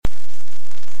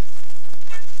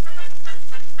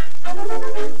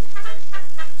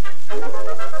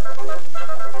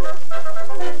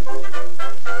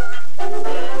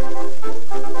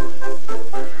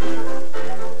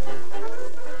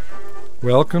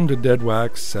Welcome to Dead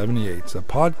Wax 78s, a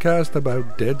podcast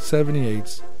about dead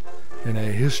 78s and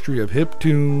a history of hip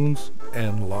tunes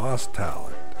and lost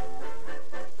talent.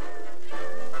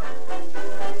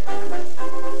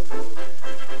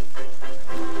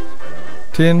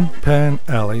 Tin Pan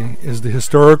Alley is the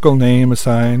historical name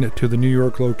assigned to the New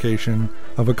York location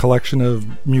of a collection of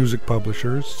music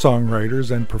publishers,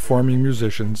 songwriters, and performing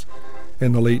musicians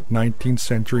in the late 19th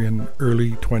century and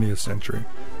early 20th century.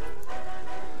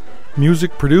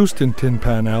 Music produced in Tin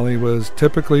Pan Alley was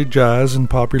typically jazz and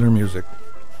popular music,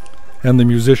 and the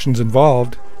musicians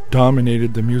involved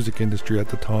dominated the music industry at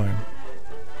the time.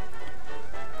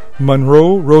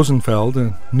 Monroe Rosenfeld,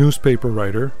 a newspaper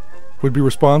writer, would be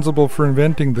responsible for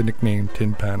inventing the nickname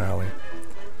Tin Pan Alley.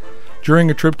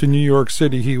 During a trip to New York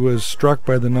City, he was struck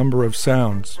by the number of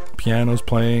sounds, pianos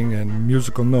playing, and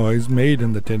musical noise made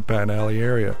in the Tin Pan Alley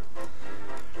area.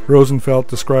 Rosenfeld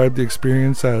described the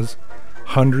experience as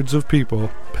hundreds of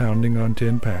people pounding on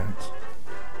tin pans.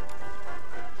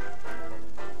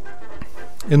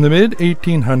 In the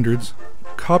mid-1800s,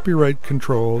 copyright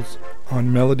controls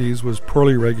on melodies was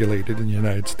poorly regulated in the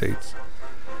United States.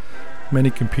 Many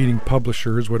competing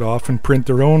publishers would often print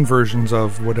their own versions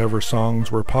of whatever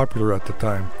songs were popular at the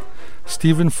time.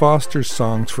 Stephen Foster's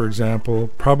songs, for example,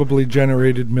 probably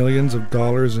generated millions of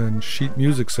dollars in sheet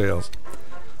music sales,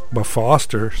 but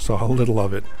Foster saw little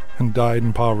of it and died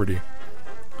in poverty.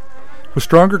 With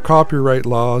stronger copyright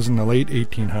laws in the late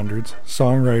 1800s,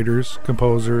 songwriters,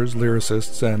 composers,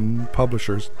 lyricists, and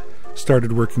publishers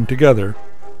started working together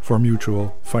for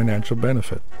mutual financial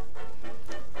benefit.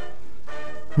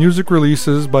 Music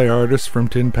releases by artists from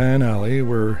Tin Pan Alley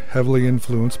were heavily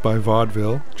influenced by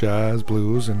vaudeville, jazz,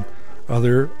 blues, and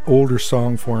other older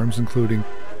song forms including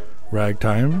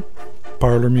ragtime,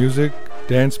 parlor music,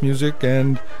 dance music,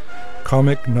 and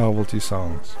comic novelty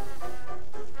songs.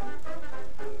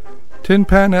 Tin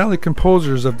Pan Alley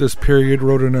composers of this period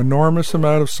wrote an enormous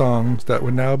amount of songs that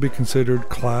would now be considered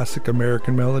classic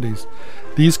American melodies.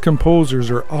 These composers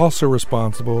are also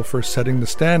responsible for setting the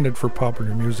standard for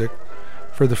popular music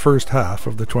for the first half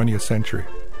of the 20th century.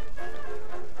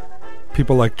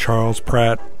 People like Charles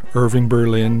Pratt, Irving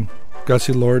Berlin,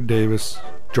 Gussie Lord Davis,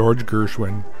 George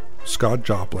Gershwin, Scott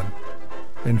Joplin,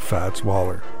 and Fats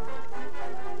Waller.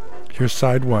 Here's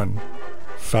side one,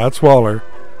 Fats Waller,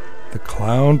 the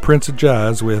Clown Prince of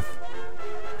Jazz with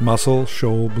Muscle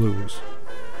Shoal Blues.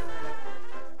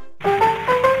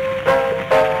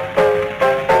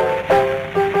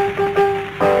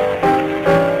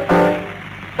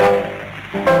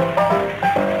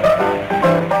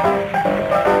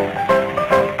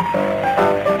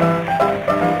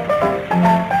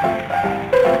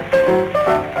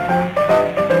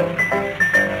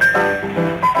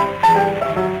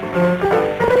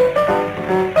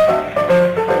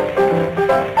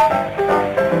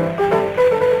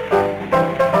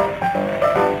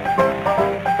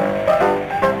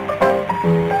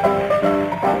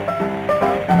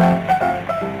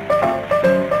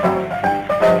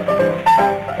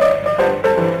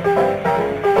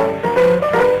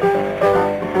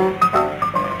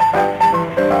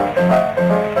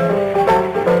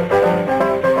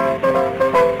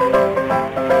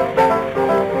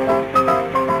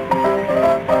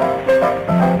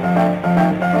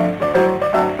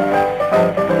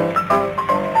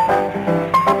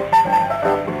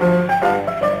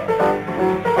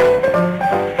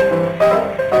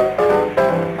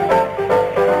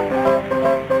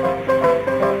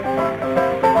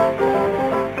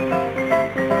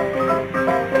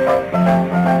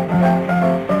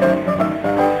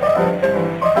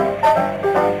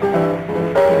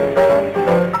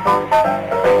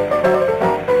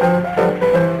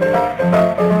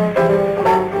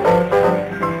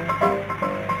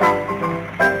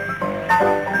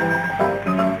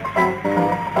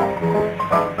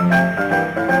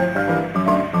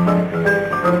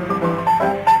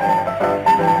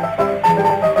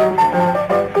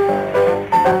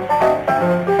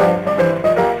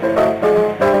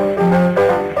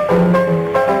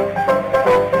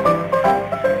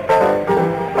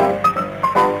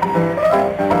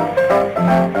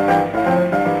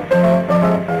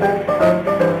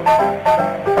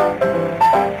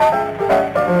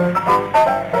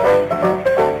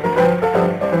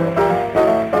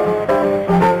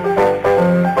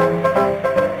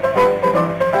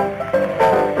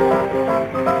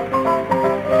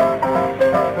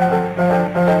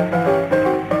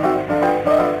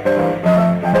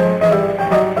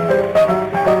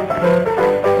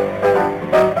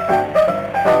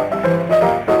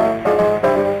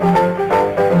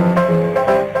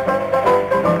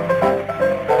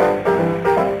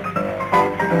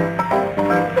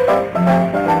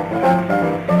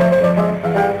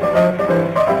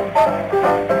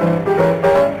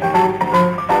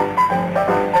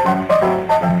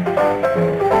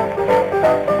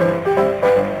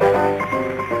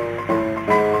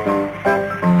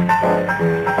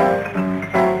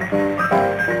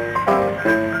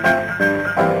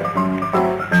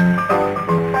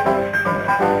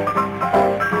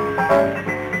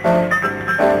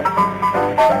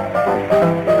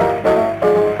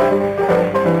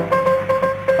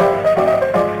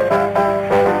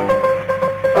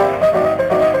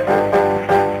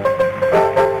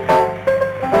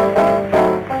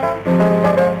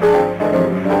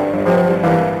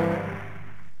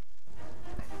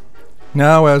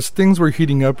 Now, as things were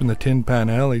heating up in the Tin Pan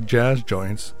Alley jazz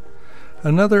joints,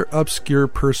 another obscure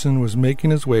person was making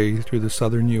his way through the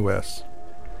southern U.S.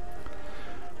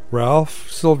 Ralph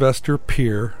Sylvester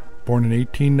Peer, born in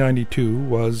 1892,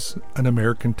 was an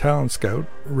American talent scout,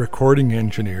 recording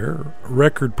engineer,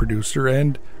 record producer,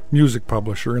 and music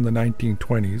publisher in the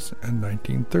 1920s and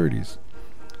 1930s.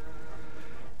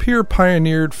 Peer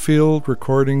pioneered field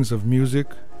recordings of music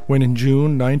when in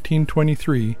June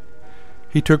 1923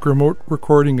 he took remote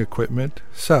recording equipment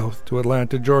south to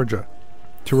Atlanta, Georgia,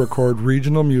 to record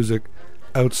regional music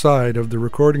outside of the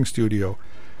recording studio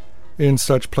in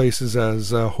such places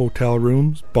as hotel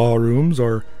rooms, ballrooms,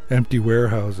 or empty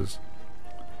warehouses.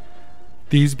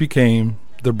 These became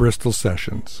the Bristol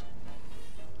Sessions.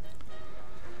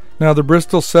 Now, the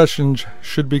Bristol Sessions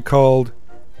should be called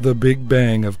the Big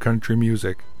Bang of country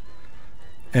music,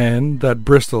 and that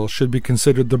Bristol should be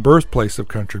considered the birthplace of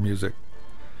country music,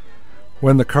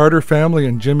 when the Carter family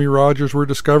and Jimmie Rodgers were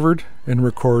discovered and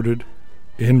recorded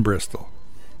in Bristol.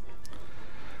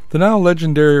 The now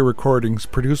legendary recordings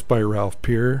produced by Ralph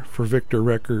Peer for Victor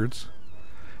Records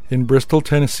in Bristol,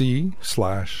 Tennessee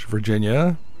 /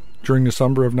 Virginia during the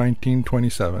summer of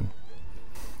 1927.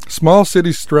 Small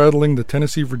city straddling the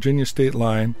Tennessee-Virginia state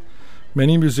line,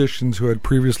 many musicians who had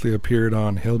previously appeared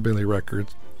on Hillbilly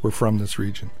Records were from this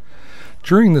region.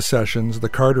 During the sessions, the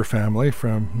Carter family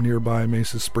from nearby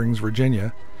Mesa Springs,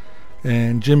 Virginia,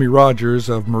 and Jimmie Rodgers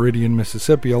of Meridian,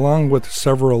 Mississippi, along with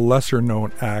several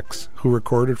lesser-known acts who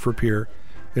recorded for Peer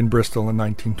in Bristol in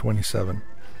 1927,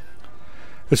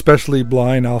 especially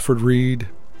blind Alfred Reed,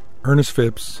 Ernest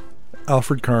Phipps,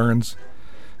 Alfred Carnes,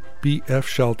 B.F.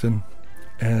 Shelton,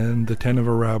 and the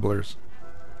Tenova Rabblers,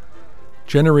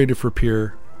 generated for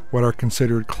Peer what are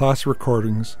considered classic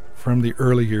recordings from the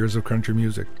early years of country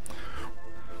music.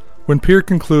 When Peer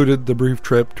concluded the brief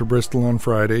trip to Bristol on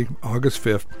Friday, August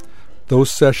 5th, those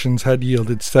sessions had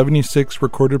yielded 76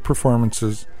 recorded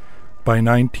performances by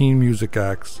 19 music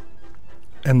acts,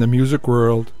 and the music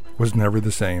world was never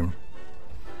the same.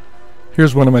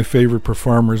 Here's one of my favorite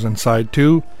performers on side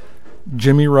 2,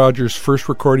 Jimmie Rodgers' first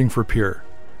recording for Peer,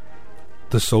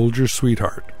 The Soldier's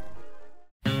Sweetheart.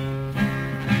 Once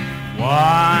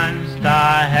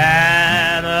I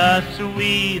had a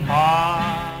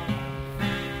sweetheart,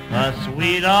 a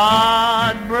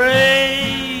sweetheart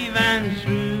brave and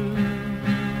true.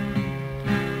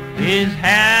 His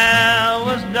hair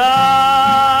was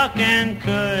dark and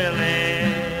curly,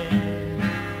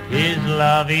 his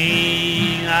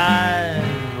loving eyes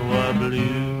were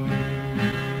blue.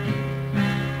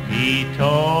 He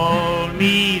told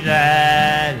me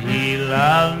that he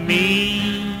loved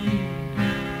me,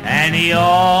 and he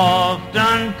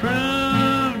often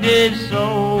proved it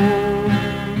so.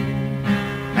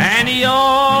 And he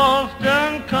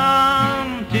often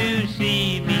come to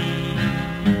see me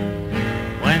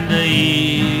when the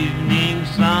evening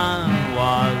sun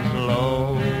was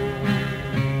low.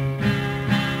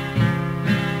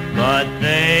 But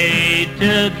they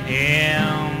took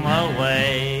him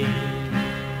away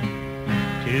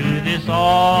to this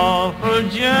awful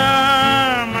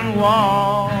German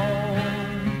war.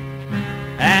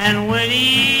 And when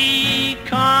he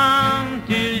come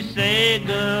to say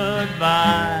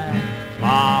goodbye,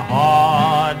 my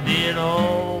heart did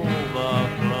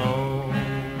overflow.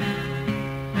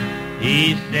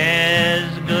 He says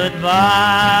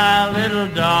goodbye, little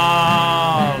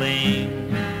darling,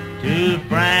 to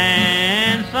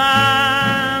France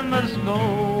I must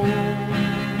go.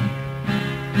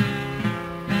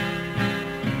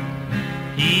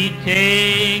 He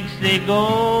takes the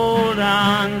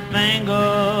golden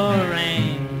finger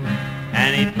ring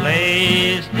and he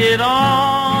placed it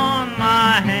on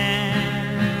my hand.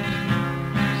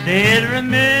 Said,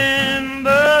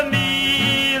 remember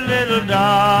me, little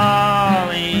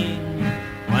darling,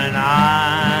 when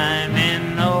I'm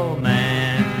in no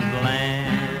man's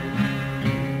land.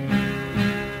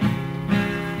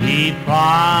 He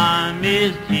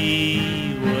promised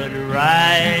he would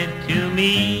write to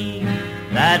me,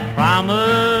 that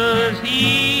promise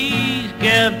he's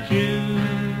kept true.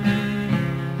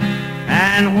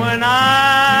 And when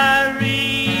I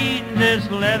read this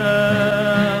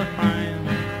letter, friend,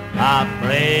 I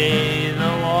pray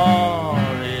the war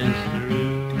is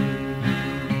through.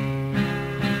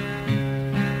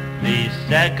 The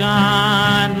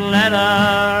second letter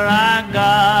I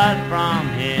got from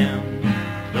him,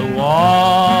 the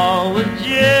war was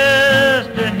just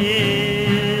ahead.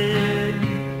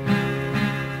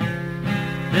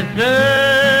 The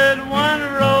third one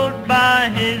wrote by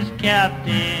his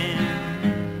captain,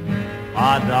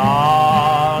 our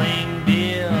darling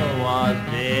Bill was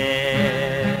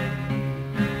dead.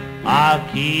 I I'll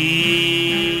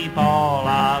keep all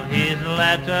of his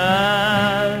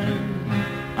letters.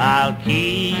 I'll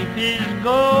keep his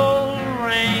gold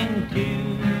ring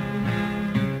too.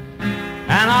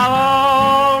 And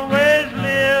I'll always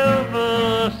live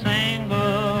a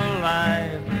single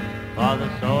life for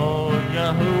the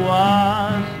soldier who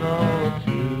was so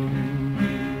true.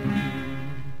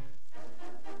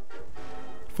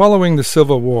 Following the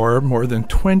Civil War, more than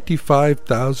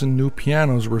 25,000 new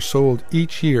pianos were sold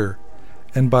each year,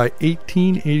 and by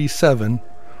 1887,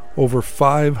 over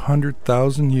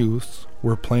 500,000 youths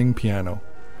were playing piano.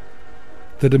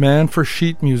 The demand for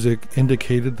sheet music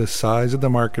indicated the size of the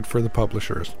market for the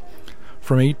publishers.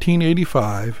 From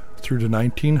 1885 through to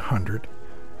 1900,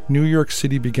 New York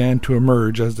City began to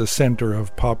emerge as the center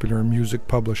of popular music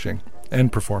publishing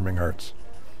and performing arts.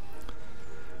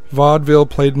 Vaudeville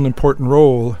played an important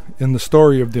role in the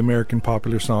story of the American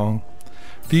popular song.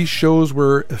 These shows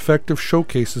were effective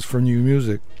showcases for new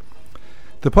music.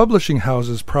 The publishing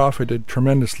houses profited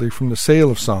tremendously from the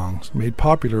sale of songs made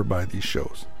popular by these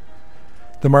shows.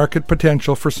 The market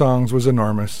potential for songs was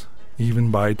enormous,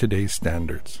 even by today's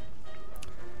standards.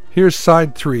 Here's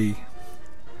side 3,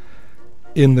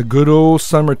 In the Good Old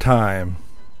Summertime,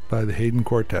 by the Hayden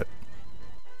Quartet.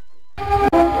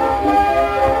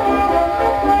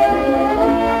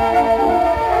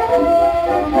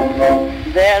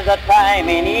 There's a time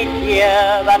in each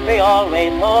year that we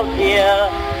always hold dear,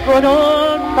 good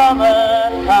old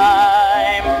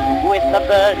summertime, with the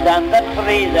birds and the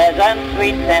breezes and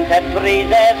sweet-scented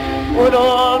breezes, good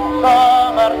old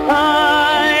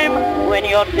summertime. When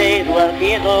your day's work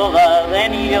is over,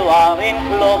 then you are in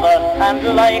clover,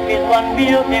 and life is one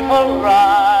beautiful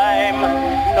rhyme.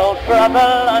 No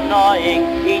trouble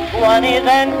annoying, each one is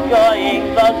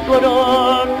enjoying the good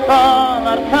old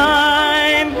summertime.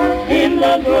 In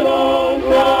the good old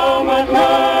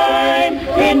summertime,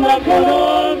 in the good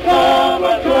old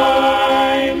summertime,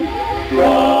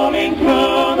 strolling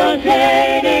through the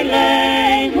shady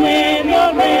lanes with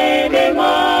your baby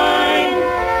mine.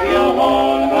 You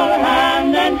hold her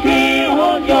hand and she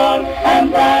holds yours,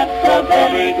 and that's a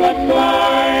very good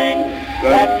sign.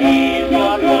 That she's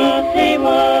your Lucy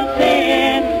Woolsey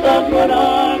in the good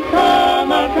old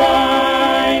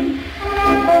summertime.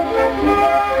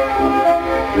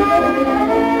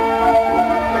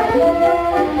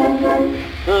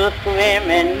 To swim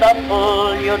in the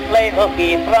pool, you'd play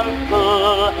hooky from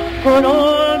school, good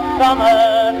old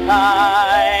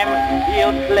summertime.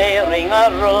 You'd play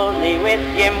ring-a-rosy with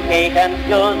Jim, Kate and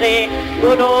Josie,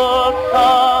 good old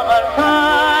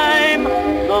summertime.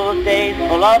 Those days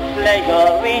full of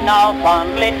pleasure we now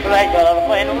fondly treasure,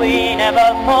 when we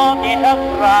never thought it a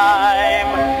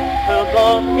crime to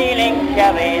go stealing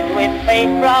cherries with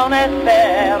face brown as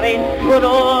berries, good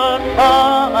old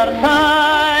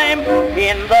summertime.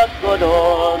 In the good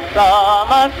old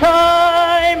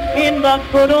summertime, in the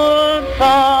good old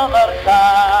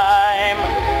summertime,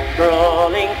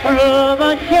 strolling through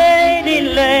the shady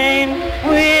lane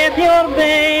with your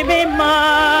baby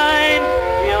mine.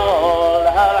 You hold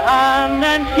her hand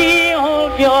and she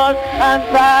holds yours, and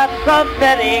that's a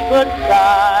very good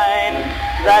sign.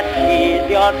 That she's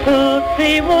your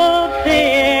Tootsie Wootsie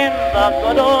in the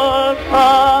good old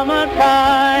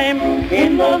summertime.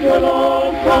 In the good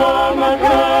old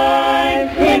summertime,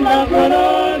 in the good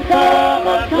old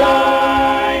summertime,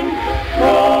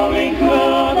 strolling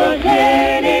through the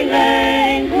shady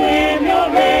lanes with your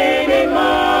baby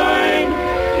mine.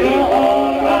 You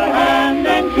hold her hand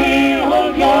and she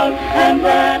holds yours, and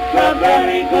that's a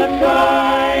very good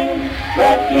sign.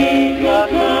 That she's your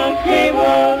Tootsie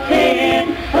Wootsie in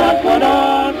the good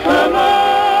old summertime.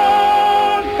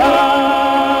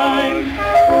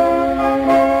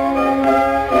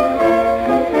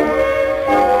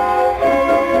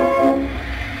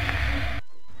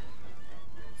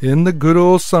 In the Good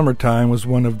Old Summertime was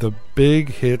one of the big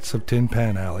hits of Tin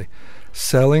Pan Alley,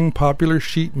 selling popular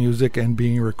sheet music and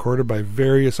being recorded by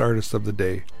various artists of the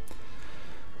day.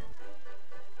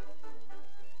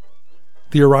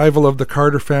 The arrival of the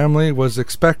Carter family was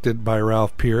expected by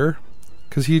Ralph Peer,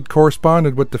 because he'd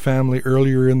corresponded with the family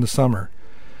earlier in the summer,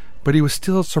 but he was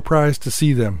still surprised to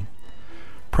see them,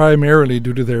 primarily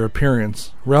due to their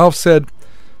appearance. Ralph said,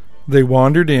 "They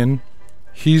wandered in,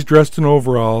 he's dressed in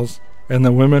overalls, and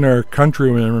the women are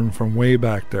countrywomen from way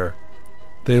back there.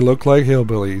 They look like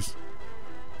hillbillies.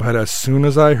 But as soon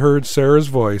as I heard Sarah's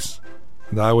voice,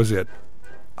 that was it.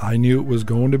 I knew it was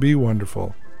going to be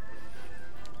wonderful."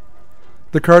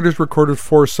 The Carters recorded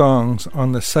 4 songs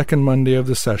on the second Monday of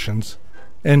the sessions,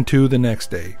 and 2 the next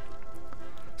day.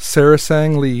 Sarah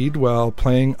sang lead while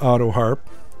playing auto harp,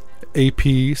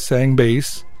 AP sang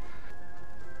bass,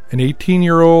 An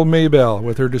 18-year-old Maybelle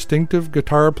with her distinctive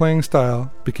guitar-playing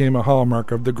style became a hallmark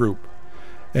of the group,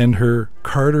 and her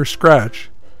Carter scratch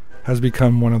has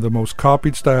become one of the most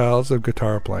copied styles of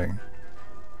guitar playing.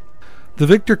 The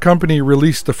Victor Company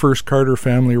released the first Carter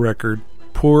family record,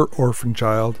 Poor Orphan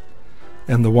Child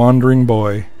and the Wandering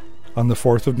Boy, on the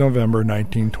 4th of November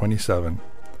 1927.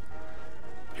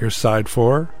 Here's side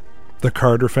 4, The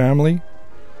Carter Family.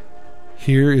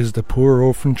 Here is The Poor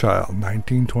Orphan Child,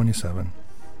 1927.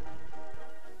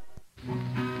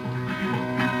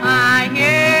 I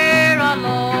hear a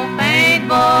low faint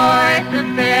voice that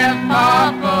says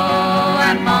Papa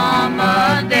and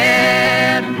Mama's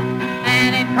dead,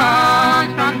 and it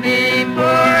comes from the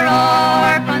poor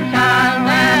orphan child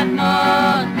that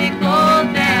must be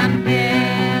clothed and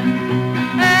fed.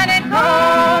 And it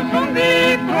comes from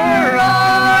the poor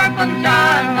orphan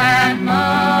child that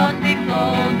must be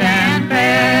clothed and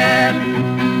fed.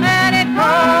 And it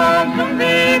comes from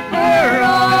the poor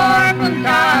orphan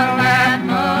child that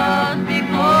must be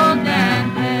clothed and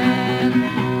fed.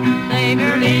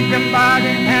 Savior, lead them by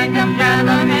the hand, them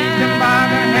gentlemen, lead them by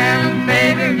the hand.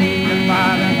 Savior, lead them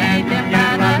by the hand, them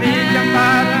gentlemen, lead them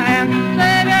by the hand.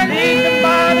 Savior, lead them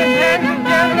by the hand, them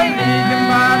gentlemen, lead them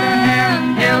by the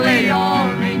hand, till they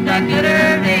all reach that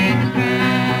glittering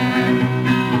strand.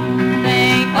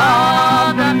 Think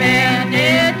of the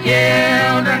many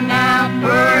children now,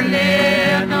 poor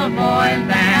little boys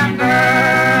and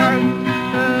girls,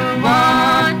 who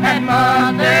once had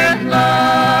mothers'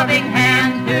 loving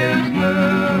hands to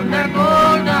smooth their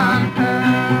golden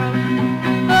curls.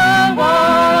 Who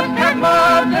once had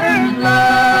mothers'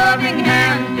 loving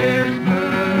hands to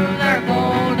smooth their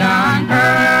golden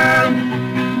curls.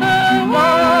 Who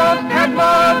once had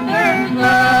mothers'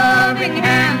 loving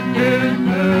hands to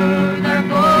smooth their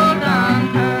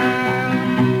golden curls.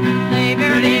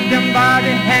 Savior, lead them by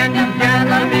the hand, them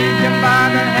gentlemen, lead them by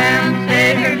the hand.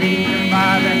 Savior, lead them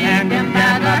by the hand, them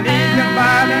gentlemen, lead them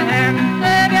by the hand.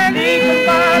 Savior, lead them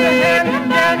by the hand, them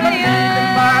gentlemen, lead them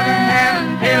by the hand,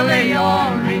 till they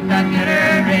all reach that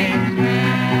glittering strand.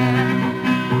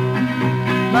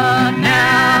 But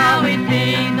now we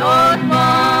see those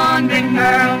wandering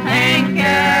girls hang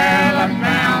careless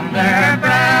round their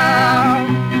brow.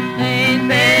 They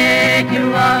say to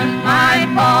us, my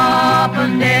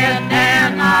papa's dead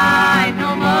and I've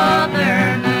no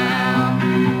mother now.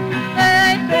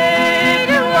 They say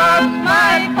to us,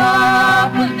 my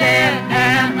papa's dead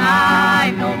and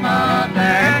I've no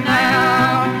mother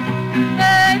now.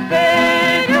 They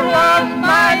say to us,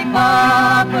 my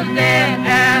papa's dead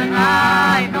and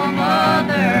I've no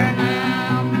mother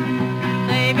now.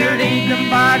 Savior, lead them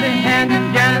by the hand,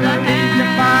 them gentlemen, lead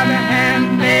them by the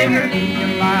hand. Savior, lead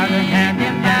them by the hand,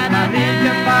 them gentlemen, lead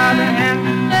them by the hand.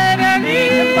 Savior,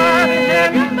 lead them by the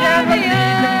hand, them gentlemen,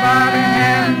 lead them by the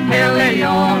hand, till they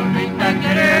all reach that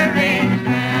glittering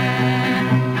strand.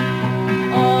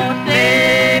 Oh,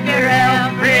 Savior,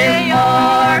 every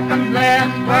orphan bless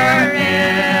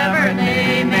wherever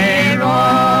they may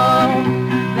roam.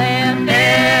 Bless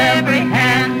every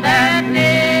hand that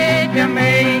needs your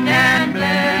maid and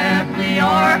bless the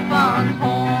orphan's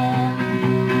home.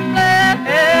 Bless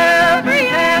every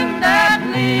hand that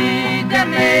leads a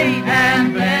maid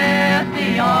and bless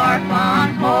the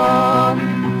orphan's home.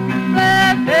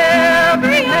 Bless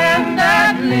every hand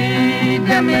that leads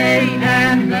a maid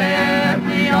and bless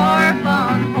the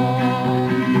orphan's home.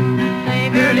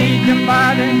 Savior, lead them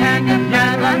by the hand, them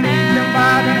gentlemen, lead them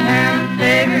by the hand.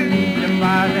 Savior, lead them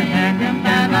by the hand, them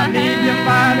gentlemen, lead them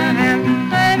by the hand.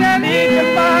 Savior, lead them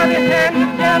by the hand,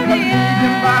 them gentlemen, lead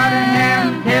them by the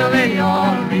hand, till they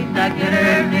all reach that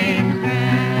glittering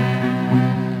strand.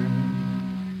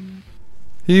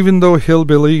 Even though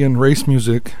hillbilly and race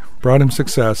music brought him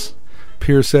success,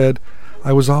 Pierre said,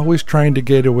 I was always trying to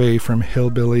get away from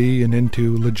hillbilly and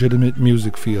into legitimate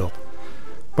music field.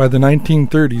 By the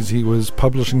 1930s, he was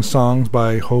publishing songs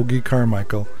by Hoagy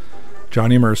Carmichael,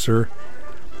 Johnny Mercer,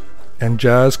 and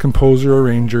jazz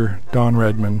composer-arranger Don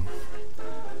Redman.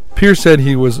 Pierre said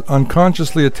he was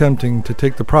unconsciously attempting to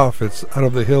take the profits out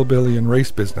of the hillbilly and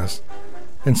race business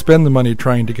and spend the money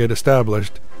trying to get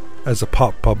established as a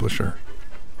pop publisher.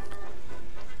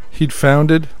 He'd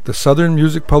founded the Southern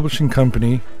Music Publishing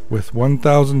Company with $1,000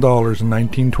 in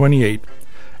 1928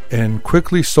 and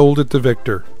quickly sold it to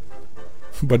Victor,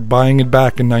 but buying it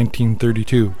back in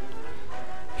 1932.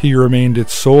 He remained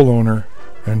its sole owner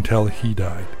until he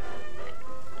died.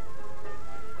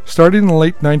 Starting in the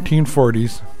late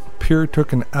 1940s, Pierre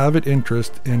took an avid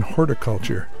interest in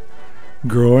horticulture,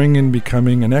 growing and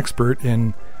becoming an expert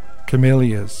in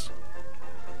camellias.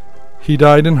 He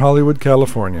died in Hollywood,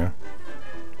 California.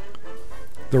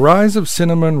 The rise of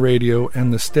cinema and radio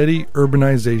and the steady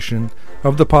urbanization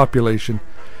of the population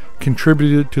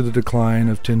contributed to the decline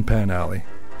of Tin Pan Alley.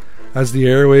 As the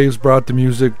airwaves brought the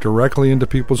music directly into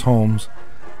people's homes,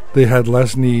 they had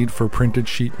less need for printed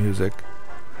sheet music.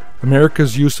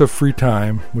 America's use of free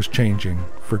time was changing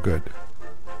for good.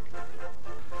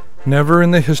 Never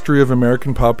in the history of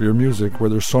American popular music were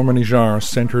there so many genres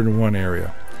centered in one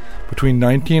area. Between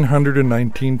 1900 and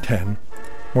 1910,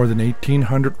 more than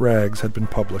 1,800 rags had been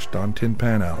published on Tin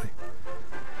Pan Alley.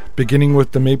 Beginning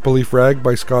with the Maple Leaf Rag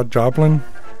by Scott Joplin,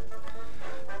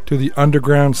 to the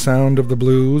underground sound of the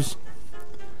blues.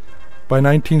 By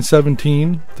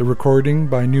 1917, the recording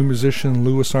by new musician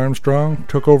Louis Armstrong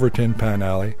took over Tin Pan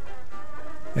Alley,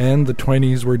 and the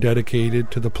 20s were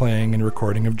dedicated to the playing and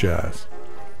recording of jazz.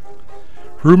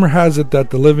 Rumor has it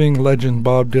that the living legend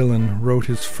Bob Dylan wrote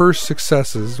his first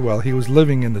successes while he was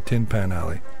living in the Tin Pan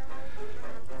Alley.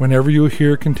 Whenever you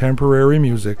hear contemporary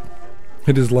music,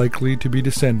 it is likely to be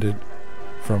descended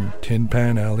from Tin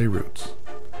Pan Alley roots.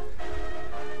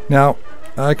 Now,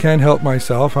 I can't help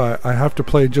myself. I have to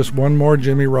play just one more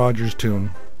Jimmie Rodgers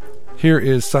tune. Here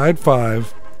is Side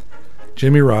 5,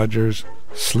 Jimmie Rodgers,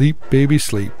 Sleep Baby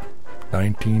Sleep,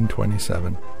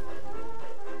 1927.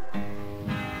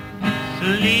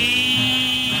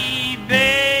 Sleep,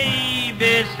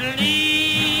 baby, sleepy.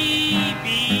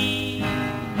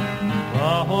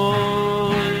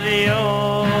 Close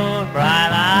your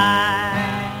bright eyes.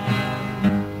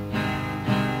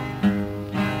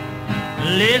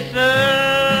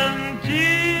 Listen to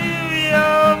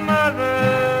your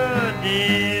mother,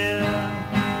 dear,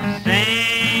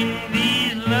 sing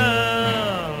these lullabies.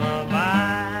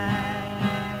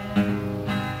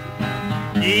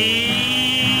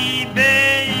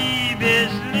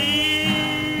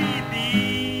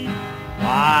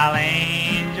 While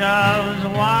angels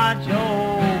watch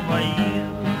over you,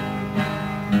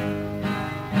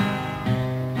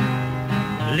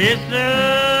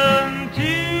 listen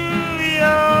to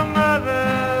your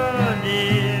mother,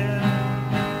 dear,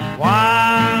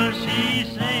 while she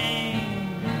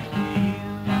sings to you.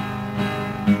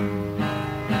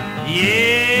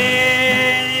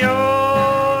 Yeah,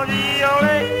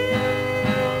 yo-de-ole,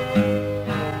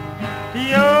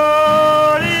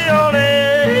 yo-de-ole.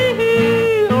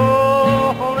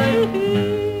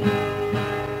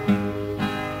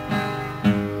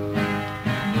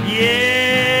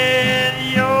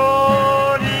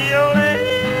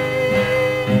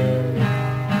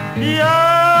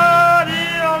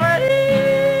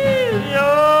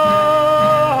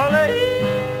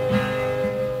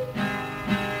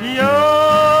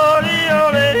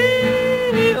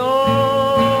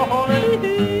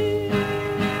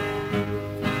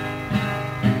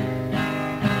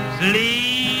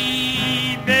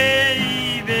 Sleep,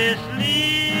 baby,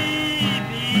 sleepy.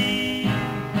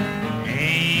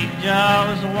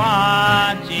 Angels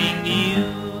watching you.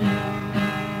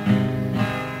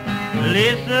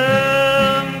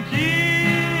 Listen to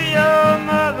your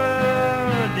mother,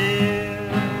 dear,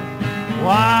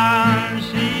 while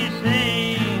she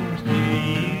sings to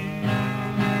you.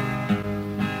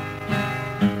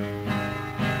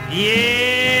 Yeah.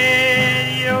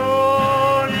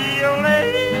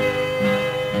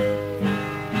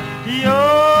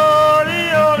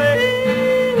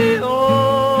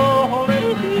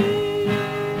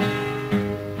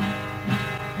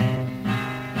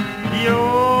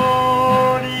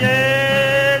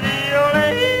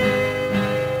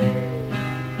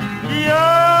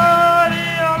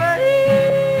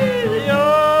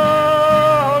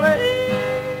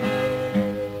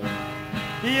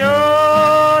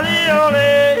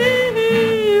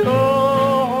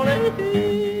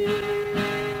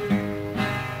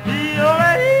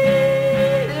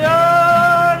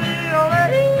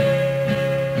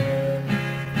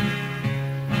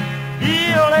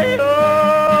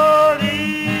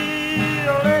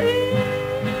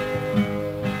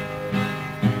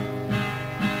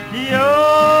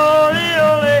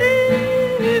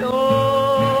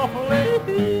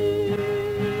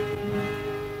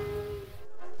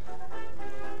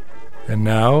 And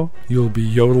now you'll be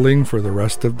yodeling for the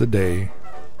rest of the day.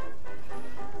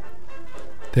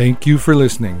 Thank you for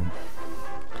listening.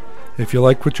 If you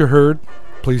like what you heard,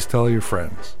 please tell your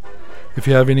friends. If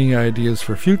you have any ideas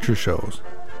for future shows,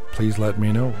 please let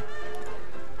me know.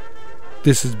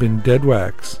 This has been Dead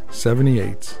Wax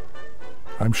 78's.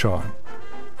 I'm Sean,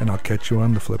 and I'll catch you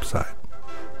on the flip side.